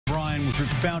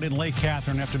was found in Lake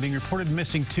Catherine after being reported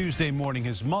missing Tuesday morning.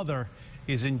 His mother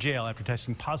is in jail after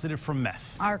testing positive for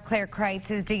meth. Our Claire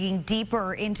Kreitz is digging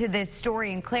deeper into this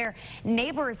story. And Claire,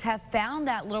 neighbors have found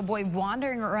that little boy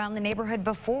wandering around the neighborhood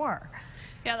before.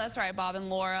 Yeah, that's right, Bob and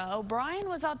Laura. O'Brien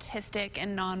was autistic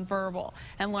and nonverbal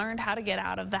and learned how to get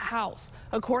out of the house.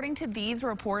 According to these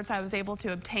reports I was able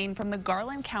to obtain from the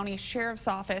Garland County Sheriff's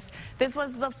Office, this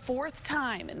was the fourth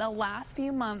time in the last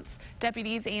few months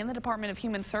deputies and the Department of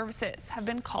Human Services have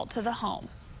been called to the home.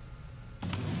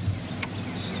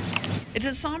 It's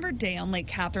a somber day on Lake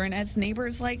Catherine as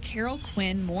neighbors like Carol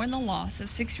Quinn mourn the loss of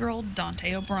 6-year-old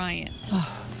Dante O'Brien.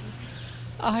 Oh,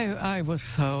 I was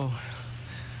so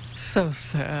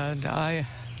sad.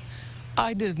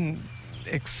 I didn't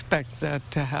expect that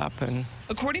to happen.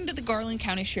 According to the Garland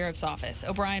County Sheriff's Office,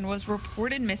 O'Brien was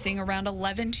reported missing around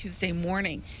 11 Tuesday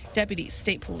morning. Deputies,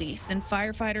 state police, and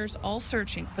firefighters all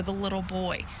searching for the little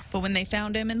boy. But when they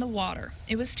found him in the water,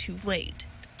 it was too late.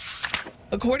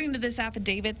 According to this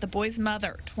affidavit, the boy's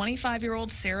mother,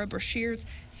 25-year-old Sarah Brashears,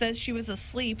 says she was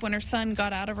asleep when her son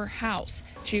got out of her house.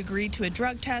 She agreed to a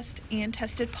drug test and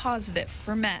tested positive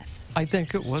for meth. I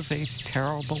think it was a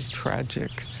terrible,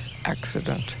 tragic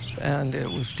accident, and it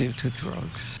was due to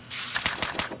drugs.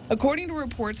 According to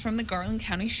reports from the Garland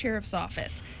County Sheriff's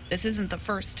Office, this isn't the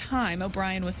first time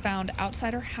O'Brien was found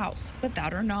outside her house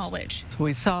without her knowledge.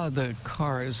 We saw the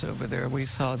cars over there. We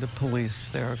saw the police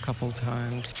there a couple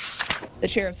times. The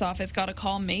Sheriff's Office got a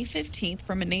call May 15th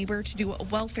from a neighbor to do a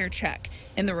welfare check.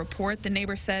 In the report, the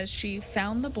neighbor says she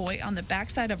found the boy on the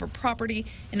backside of her property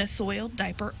in a soiled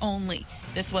diaper only.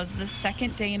 This was the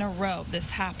second day in a row this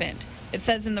happened. It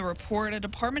says in the report, a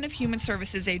Department of Human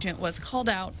Services agent was called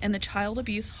out and the child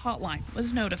abuse hotline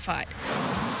was notified.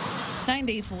 9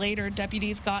 days later,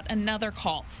 deputies got another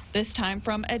call, this time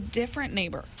from a different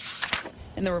neighbor.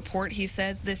 In the report, he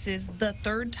says this is the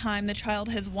third time the child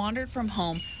has wandered from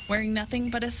home wearing nothing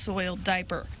but a soiled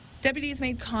diaper. Deputies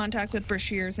made contact with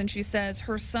Brashears, and she says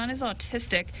her son is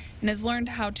autistic and has learned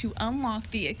how to unlock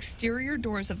the exterior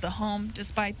doors of the home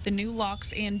despite the new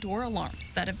locks and door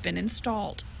alarms that have been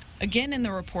installed. Again, in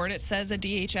the report, it says a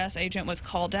DHS agent was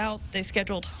called out. They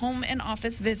scheduled home and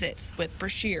office visits with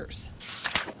Brashears.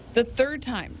 The third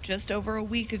time, just over a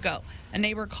week ago, a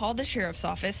neighbor called the sheriff's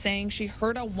office saying she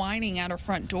heard a whining at her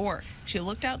front door. She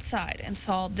looked outside and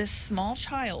saw this small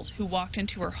child who walked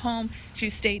into her home. She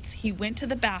states he went to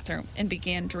the bathroom and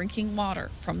began drinking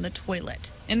water from the toilet.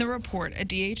 In the report, a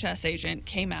DHS agent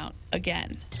came out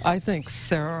again. I think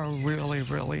Sarah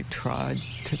really tried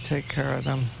to take care of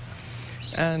them,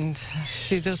 and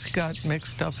she just got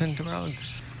mixed up in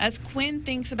drugs. As Quinn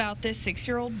thinks about this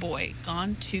 6-year-old boy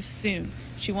gone too soon,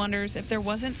 she wonders if there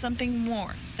wasn't something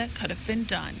more that could have been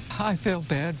done. I feel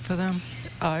bad for them.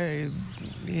 I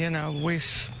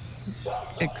wish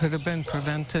it could have been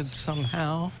prevented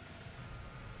somehow.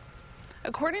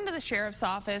 According to the sheriff's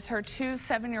office, her two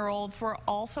 7-year-olds were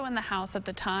also in the house at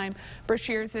the time.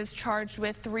 Brashears is charged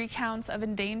with 3 counts of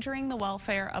endangering the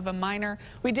welfare of a minor.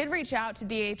 We did reach out to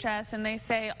DHS, and they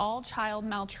say all child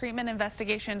maltreatment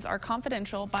investigations are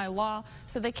confidential by law,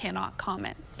 so they cannot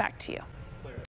comment. Back to you.